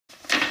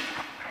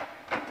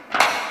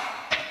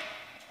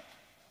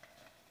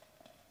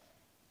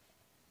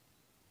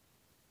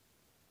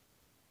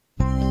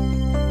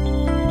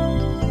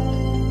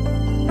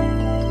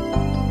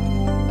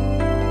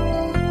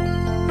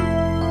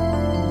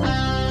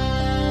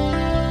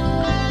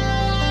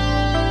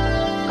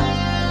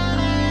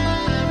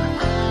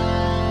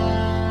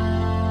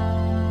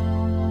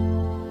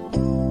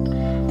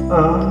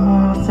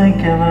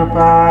thinking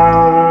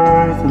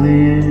about earthly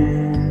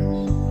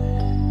years.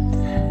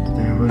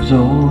 There was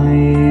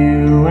only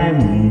you and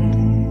me.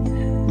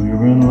 We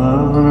were in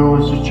love and I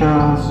was a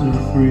child so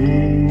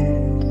free.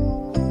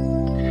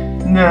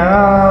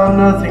 Now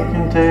nothing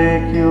can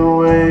take you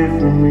away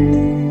from me.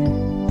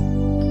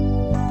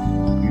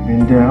 We've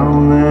been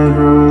down that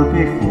road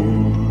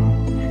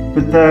before,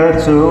 but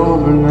that's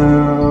over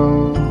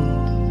now.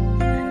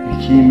 You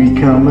keep me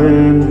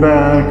coming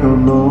back, oh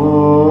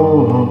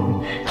Lord.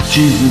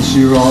 Jesus,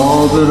 you're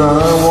all that I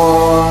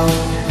want.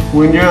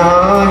 When you're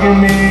hugging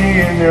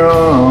me in your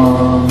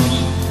arms,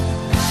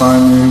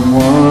 find it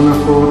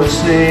wonderful to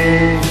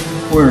see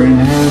we're in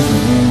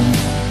heaven.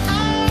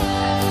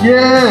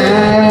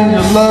 Yeah,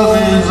 your love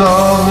is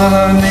all that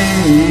I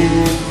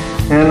need,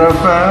 and I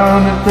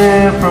found it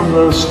there from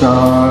the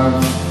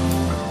start.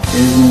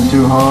 Isn't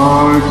too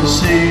hard to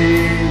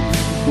see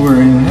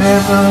we're in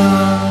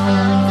heaven.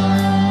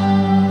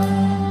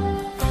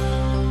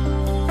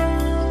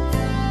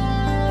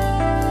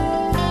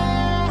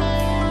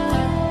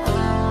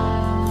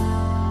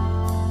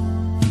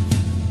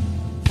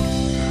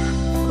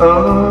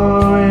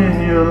 Oh,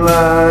 in your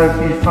life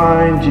you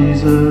find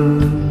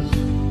Jesus.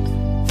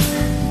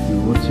 He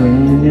will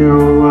turn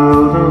your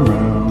world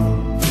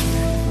around,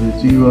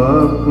 lift you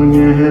up when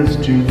your head's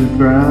to the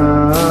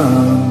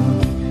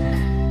ground.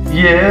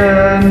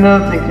 Yeah,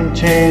 nothing can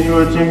change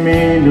what you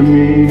mean to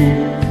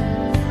me.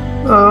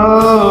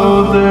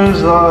 Oh,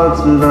 there's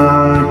lots that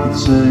I could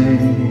say,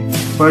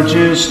 but I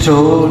just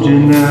told you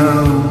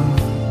now.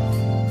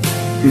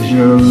 'Cause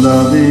your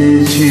love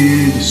is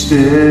here to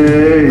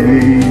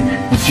stay.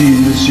 And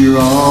Jesus, you're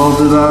all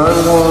that I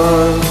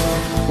want.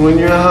 When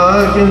you're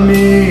hugging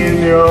me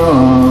in your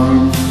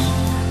arms,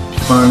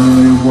 it's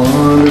finally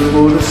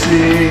wonderful to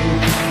see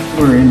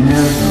we're in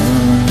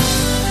heaven.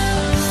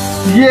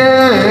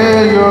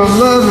 Yeah, your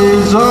love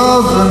is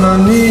all that I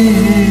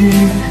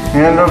need,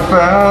 and I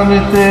found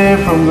it there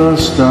from the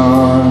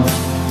start.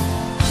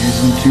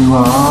 Isn't too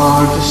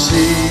hard to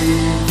see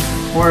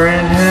we're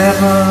in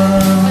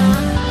heaven.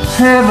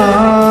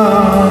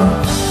 Heaven.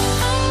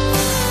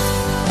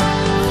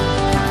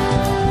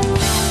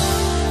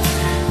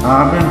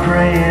 I've been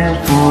praying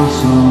for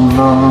so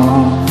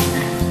long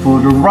for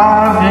the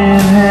ride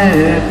in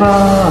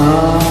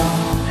heaven,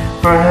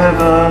 for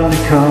heaven to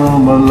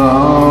come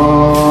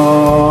along.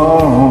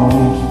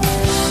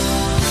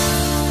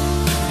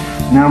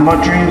 Now my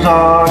dreams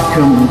are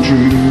coming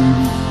true,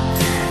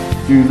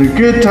 through the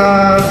good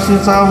times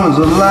since I was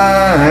a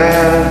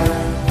lad.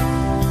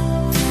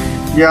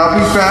 Yeah, I'll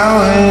be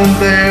bowing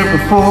there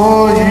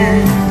before you.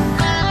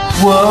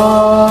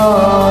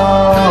 Whoa,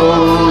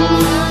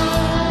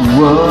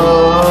 whoa,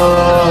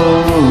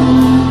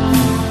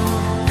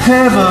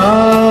 heaven,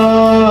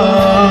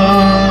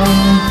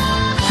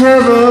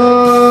 heaven.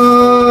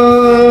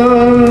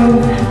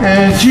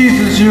 And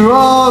Jesus, you're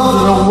all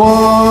that I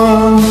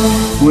want.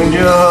 When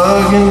you're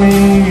hugging me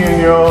in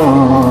your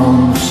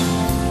arms,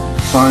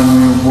 find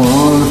it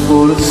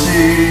wonderful to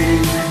see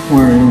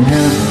we're in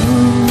heaven.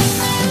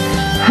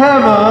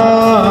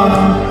 Heaven,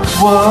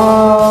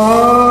 whoa.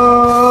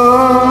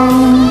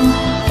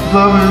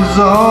 Love is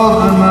all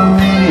that I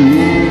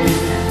need,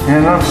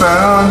 and I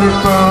found it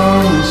from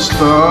the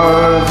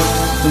start.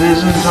 It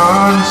isn't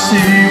hard to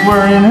see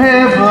we're in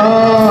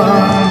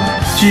heaven.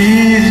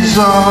 Jesus,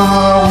 all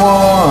I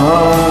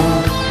want.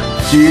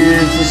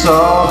 Jesus,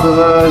 all that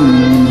I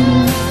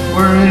need.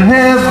 We're in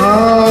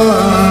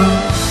heaven.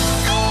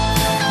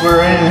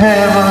 We're in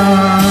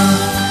heaven.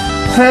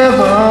 Heaven,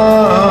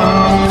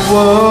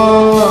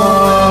 whoa,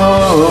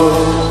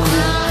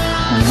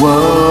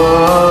 whoa.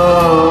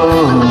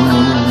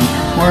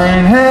 We're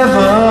in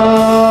heaven.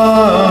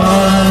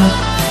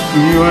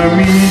 You and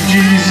me,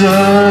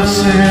 Jesus,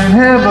 in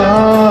heaven.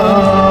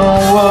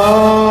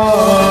 Whoa.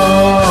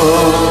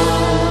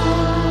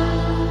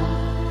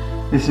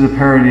 This is a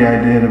parody I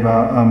did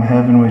about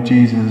Heaven with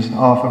Jesus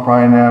off of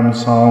Bryan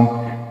song,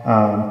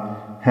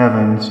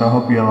 Heaven. So I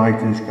hope you like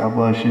this. God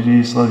bless you.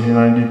 Jesus loves you and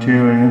I do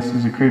too. And this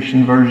is a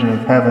Christian version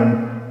of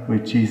Heaven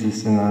with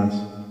Jesus in us.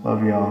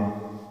 Love y'all.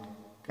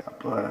 God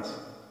bless.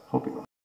 Hope you like it.